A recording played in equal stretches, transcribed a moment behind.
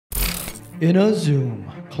In a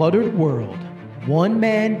Zoom, cluttered world, one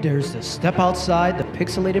man dares to step outside the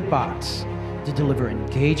pixelated box to deliver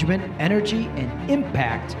engagement, energy, and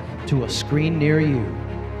impact to a screen near you.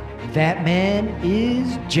 That man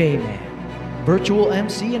is JMan, virtual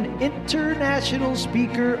MC and international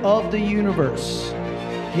speaker of the universe.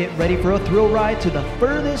 Get ready for a thrill ride to the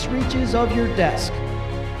furthest reaches of your desk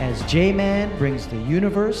as JMan brings the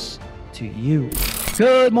universe to you.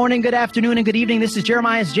 Good morning, good afternoon, and good evening. This is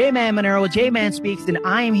JMan Maneiro with JMan Speaks, and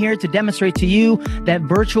I am here to demonstrate to you that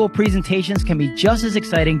virtual presentations can be just as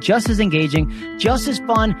exciting, just as engaging, just as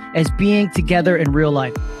fun as being together in real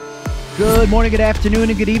life. Good morning, good afternoon,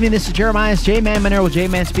 and good evening. This is JMan Maneiro with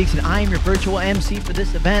JMan Speaks, and I am your virtual MC for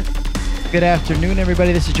this event. Good afternoon,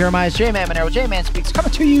 everybody. This is JMan Maneiro with JMan Speaks,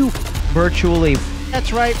 coming to you virtually.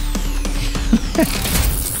 That's right.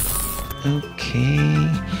 Okay.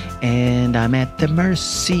 And I'm at the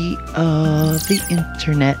mercy of the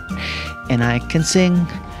internet, and I can sing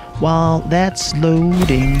while that's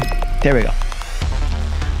loading. There we go.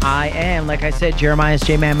 I am, like I said,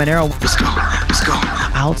 JMan Maneiro. Let's go, let's go.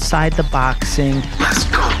 Outside the boxing. Let's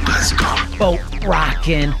go, let's go. Boat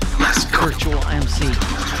rocking. Let's go. Virtual MC.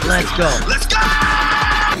 Let's go. Let's go.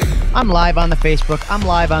 I'm live on the Facebook. I'm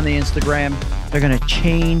live on the Instagram. They're going to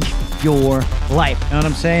change your life. You know what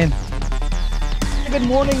I'm saying? Good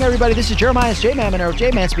morning, everybody. This is JMan Maneiro.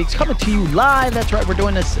 JMan Speaks, coming to you live. That's right. We're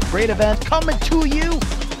doing this great event coming to you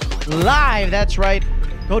live. That's right.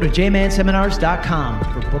 Go to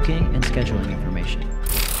jmanseminars.com for booking and scheduling information.